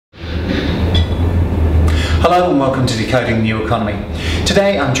Hello and welcome to Decoding the New Economy.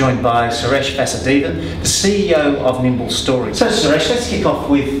 Today I'm joined by Suresh Vasudevan, the CEO of Nimble Storage. So Suresh, let's kick off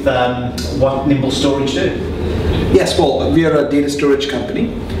with what Nimble Storage do. Yes, well, we are a data storage company.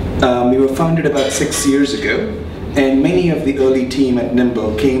 We were founded about 6 years ago, and many of the early team at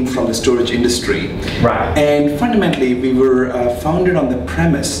Nimble came from the storage industry. Right. And fundamentally, we were founded on the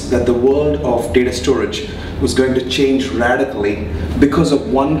premise that the world of data storage was going to change radically because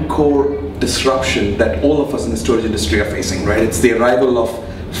of one core disruption that all of us in the storage industry are facing, right? It's the arrival of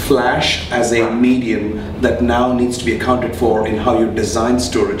flash as a medium that now needs to be accounted for in how you design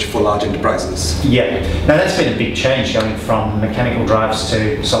storage for large enterprises. Yeah, now that's been a big change going from mechanical drives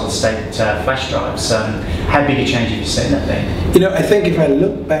to solid state flash drives. How big a change have you seen that been? You know, I think if I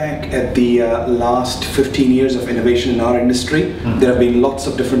look back at the last 15 years of innovation in our industry, there have been lots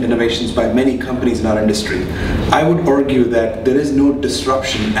of different innovations by many companies in our industry. I would argue that there is no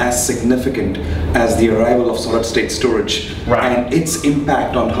disruption as significant as the arrival of solid state storage and its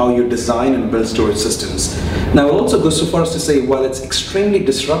impact on how you design and build storage systems. Now, I'll also go so far as to say, while it's extremely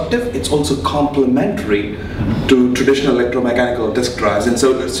disruptive, it's also complementary to traditional electromechanical disk drives. And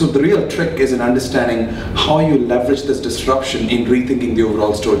so the real trick is in understanding how you leverage this disruption in rethinking the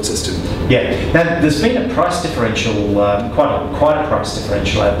overall storage system. Yeah. Now, there's been a price differential, quite a price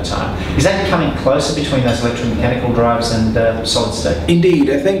differential over time. Is that coming closer between those electromechanical drives and solid state? Indeed.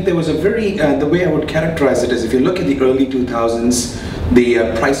 I think there was a very, the way I would characterize it is if you look at the early 2000s,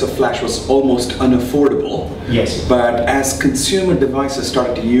 the price of flash was almost unaffordable. Yes. But as consumer devices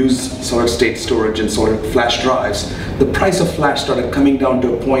started to use solid state storage and solid flash drives, the price of flash started coming down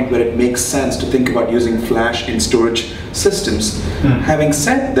to a point where it makes sense to think about using flash in storage systems. Having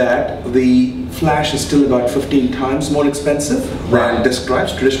said that, the flash is still about 15 times more expensive than disk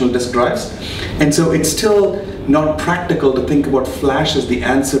drives, traditional disk drives. And so it's still not practical to think about flash as the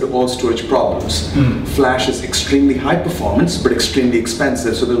answer to all storage problems. Flash is extremely high performance but extremely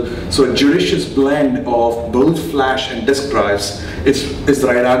expensive. So a judicious blend of both flash and disk drives is the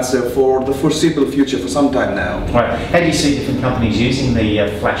right answer for the foreseeable future for some time now. Right. How do you see different companies using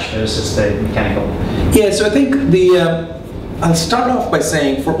the flash versus the mechanical? Yeah, so I think I'll start off by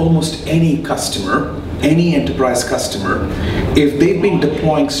saying for almost any customer, any enterprise customer, if they've been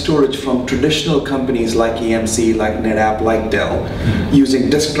deploying storage from traditional companies like EMC, like NetApp, like Dell,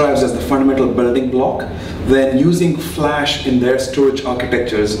 using disk drives as the fundamental building block, then using flash in their storage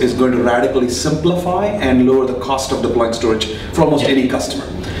architectures is going to radically simplify and lower the cost of deploying storage for almost any customer.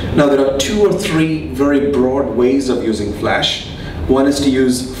 Now, there are 2 or 3 very broad ways of using flash. One is to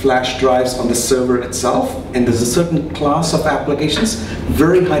use flash drives on the server itself, and there's a certain class of applications,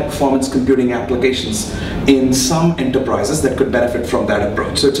 very high performance computing applications in some enterprises that could benefit from that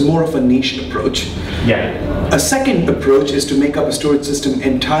approach. So it's more of a niche approach. Yeah. A second approach is to make up a storage system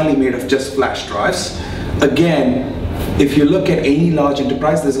entirely made of just flash drives. Again, if you look at any large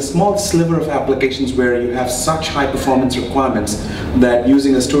enterprise, there's a small sliver of applications where you have such high performance requirements that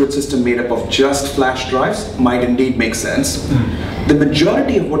using a storage system made up of just flash drives might indeed make sense. The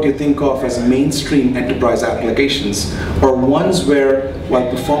majority of what you think of as mainstream enterprise applications are ones where, while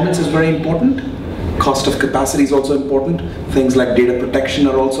performance is very important, cost of capacity is also important, things like data protection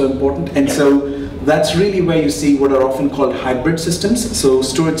are also important, and so that's really where you see what are often called hybrid systems. So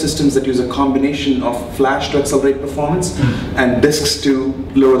storage systems that use a combination of flash to accelerate performance and disks to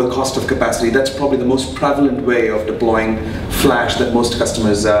lower the cost of capacity. That's probably the most prevalent way of deploying flash that most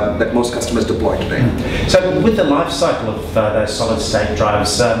customers deploy today. So with the life cycle of those solid state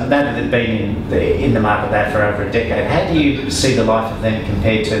drives, now that they've been in the market there for over a decade, how do you see the life of them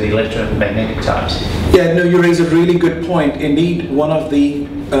compared to the electromagnetic types? Yeah, no, you raise a really good point. Indeed, one of the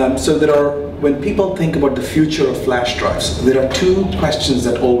when people think about the future of flash drives, there are 2 questions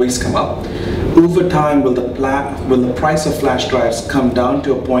that always come up. Over time, will the price of flash drives come down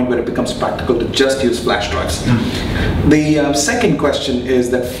to a point where it becomes practical to just use flash drives? The second question is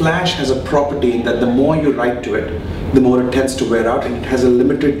that flash has a property that the more you write to it, the more it tends to wear out, and it has a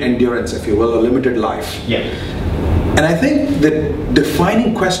limited endurance, if you will, a limited life. Yeah. And I think the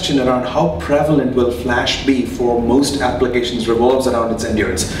defining question around how prevalent will flash be for most applications revolves around its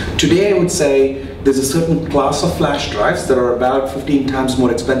endurance. Today, I would say there's a certain class of flash drives that are about 15 times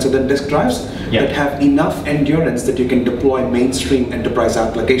more expensive than disk drives that have enough endurance that you can deploy mainstream enterprise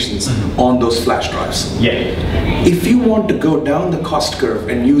applications on those flash drives. Yeah. If you want to go down the cost curve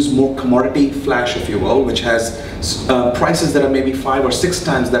and use more commodity flash, if you will, which has prices that are maybe 5 or 6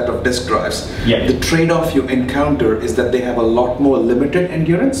 times that of disk drives, the trade-off you encounter is that they have a lot more limited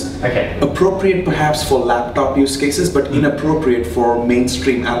endurance, appropriate perhaps for laptop use cases, but inappropriate for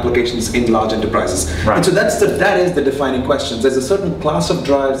mainstream applications in large enterprises. enterprises. Right. And so that is the defining question. There's a certain class of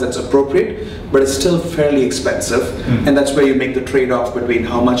drives that's appropriate, but it's still fairly expensive, and that's where you make the trade-off between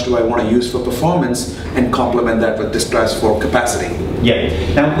how much do I want to use for performance and complement that with disk drives for capacity.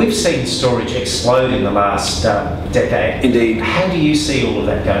 Yeah. Now, we've seen storage explode in the last decade. Indeed. How do you see all of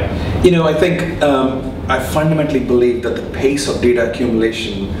that going? You know, I think I fundamentally believe that the pace of data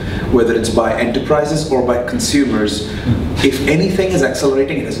accumulation, whether it's by enterprises or by consumers, if anything is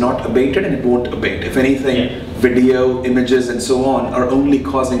accelerating, it has not abated and it won't abate. If anything, video, images, and so on are only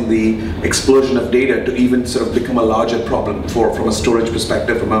causing the explosion of data to even sort of become a larger problem from a storage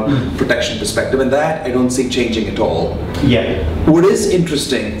perspective, from a protection perspective, and that I don't see changing at all. Yeah. What is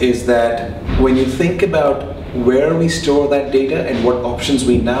interesting is that when you think about where we store that data and what options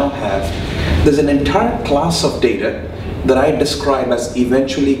we now have, there's an entire class of data that I describe as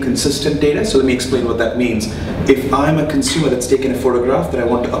eventually consistent data. So let me explain what that means. If I'm a consumer that's taken a photograph that I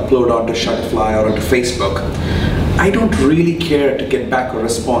want to upload onto Shutterfly or onto Facebook, I don't really care to get back a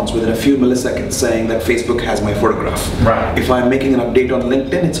response within a few milliseconds saying that Facebook has my photograph. Right. If I'm making an update on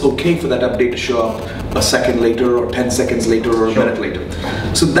LinkedIn, it's okay for that update to show up a second later or 10 seconds later or a minute later.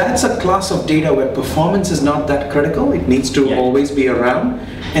 So that's a class of data where performance is not that critical. It needs to always be around.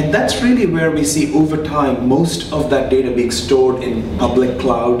 And that's really where we see over time most of that data being stored in public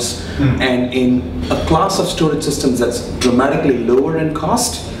clouds and in a class of storage systems that's dramatically lower in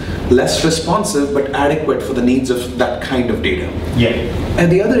cost, less responsive, but adequate for the needs of that kind of data. Yeah. At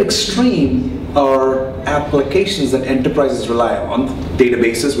the other extreme are applications that enterprises rely on,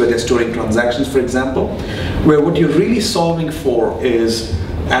 databases where they're storing transactions, for example, where what you're really solving for is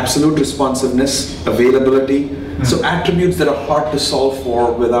absolute responsiveness, availability, so attributes that are hard to solve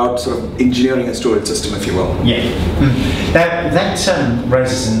for without sort of engineering a storage system, if you will. Yeah. That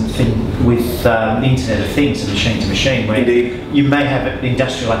raises a thing with the Internet of Things and machine to machine, where you may have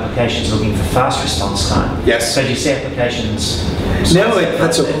industrial applications looking for fast response time. Yes. So do you see applications? No,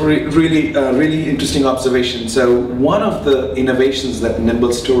 that's a really interesting observation. So one of the innovations that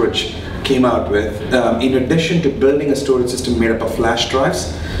Nimble Storage came out with, in addition to building a storage system made up of flash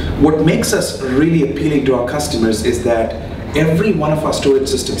drives, what makes us really appealing to our customers is that every one of our storage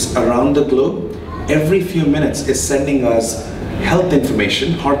systems around the globe, every few minutes is sending us health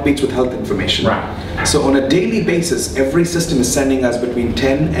information, heartbeats with health information. Right. So on a daily basis, every system is sending us between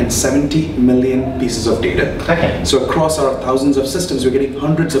 10 and 70 million pieces of data. Okay. So across our thousands of systems, we're getting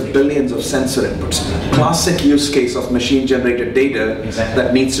hundreds of billions of sensor inputs. Classic use case of machine-generated data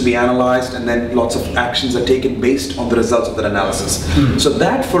that needs to be analyzed, and then lots of actions are taken based on the results of that analysis. So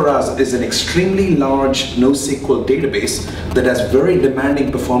that for us is an extremely large NoSQL database that has very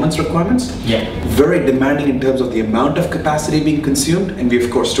demanding performance requirements, very demanding in terms of the amount of capacity being consumed, and we of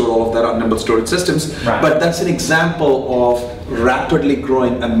course store all of that on Nimble storage systems. Right. But that's an example of rapidly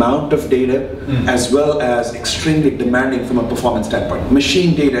growing amount of data as well as extremely demanding from a performance standpoint.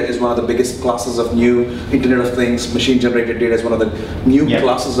 Machine data is one of the biggest classes of new Internet of Things. Machine generated data is one of the new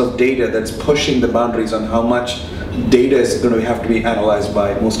classes of data that's pushing the boundaries on how much data is going to have to be analyzed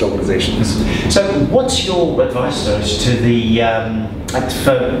by most organizations. So what's your advice, Suresh, to the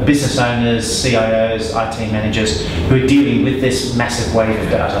for business owners, CIOs, IT managers who are dealing with this massive wave of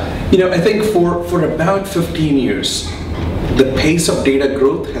data? You know, I think for about 15 years, the pace of data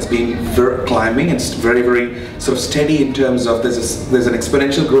growth has been climbing and very, very sort of steady in terms of there's an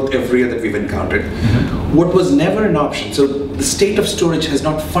exponential growth every year that we've encountered. What was never an option, so the state of storage has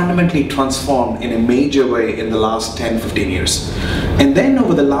not fundamentally transformed in a major way in the last 10, 15 years. And then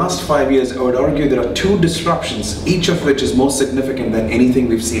over the last 5 years, I would argue there are two disruptions, each of which is more significant than anything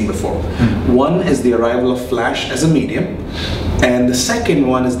we've seen before. One is the arrival of flash as a medium, and the second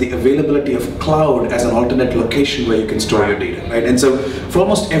one is the availability of cloud as an alternate location where you can store your data, right? And so for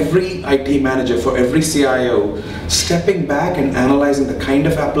almost every IT manager, for every CIO, stepping back and analyzing the kind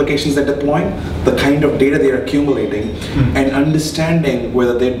of applications they're deploying, the kind of data they're accumulating, and understanding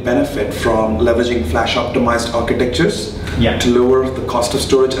whether they'd benefit from leveraging flash optimized architectures to lower the cost of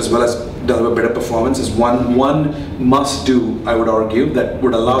storage as well as deliver better performance is one must do, I would argue, that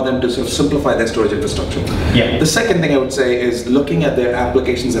would allow them to sort of simplify their storage infrastructure. The second thing I would say is looking at their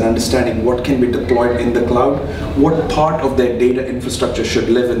applications and understanding what can be deployed in the cloud, what part of their data infrastructure should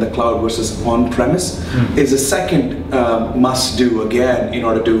live in the cloud versus on-premise is a second must do again in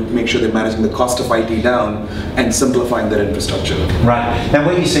order to make sure they're managing the cost of IT down and simplifying their infrastructure. Right. Now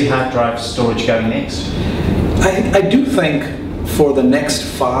where do you see hard drive storage going next? I do think for the next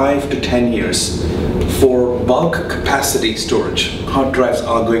 5 to 10 years, for bulk capacity storage, hard drives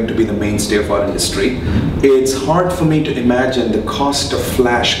are going to be the mainstay of our industry. It's hard for me to imagine the cost of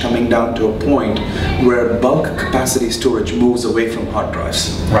flash coming down to a point where bulk capacity storage moves away from hard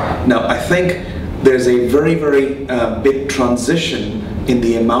drives. Right. Now, I think there's a very, very big transition in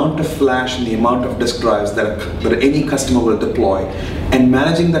the amount of flash and the amount of disk drives that any customer will deploy. And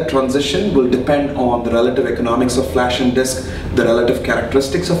managing that transition will depend on the relative economics of flash and disk, the relative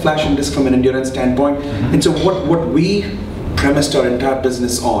characteristics of flash and disk from an endurance standpoint. And so what we premised our entire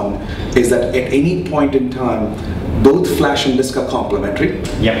business on is that at any point in time, both flash and disk are complementary.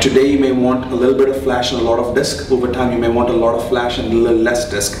 Yep. Today you may want a little bit of flash and a lot of disk. Over time you may want a lot of flash and a little less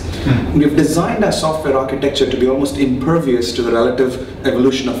disk. We've designed our software architecture to be almost impervious to the relative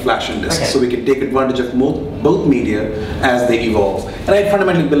evolution of flash and disk, so we can take advantage of both media as they evolve. And I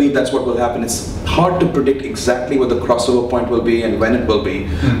fundamentally believe that's what will happen. It's hard to predict exactly what the crossover point will be and when it will be.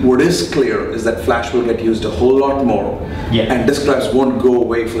 What is clear is that flash will get used a whole lot more, and disk drives won't go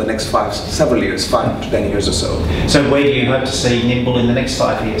away for the next several years, 5 to 10 years or so. So where do you hope to see Nimble in the next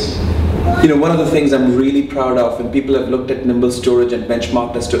 5 years? You know, one of the things I'm really proud of, and people have looked at Nimble Storage and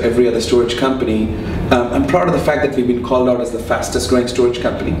benchmarked us to every other storage company, I'm proud of the fact that we've been called out as the fastest growing storage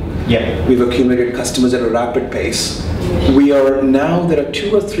company. Yeah. We've accumulated customers at a rapid pace. There are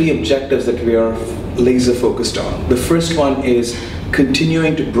 2 or 3 objectives that we are laser focused on. The first one is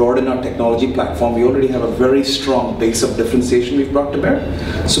continuing to broaden our technology platform. We already have a very strong base of differentiation we've brought to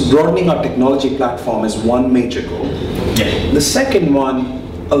bear. So broadening our technology platform is one major goal. Yeah. The second one,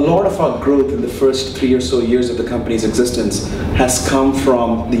 a lot of our growth in the first 3 or so years of the company's existence has come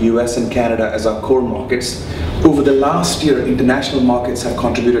from the US and Canada as our core markets. Over the last year, international markets have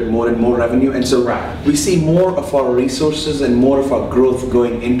contributed more and more revenue, and so we see more of our resources and more of our growth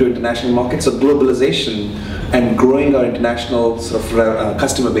going into international markets. So globalization and growing our international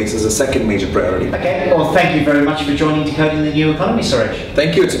customer base is a second major priority. Okay, well, thank you very much for joining Decoding the New Economy, Suresh.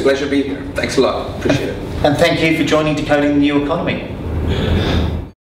 Thank you, it's a pleasure being here. Thanks a lot, appreciate it. And thank you for joining Decoding the New Economy.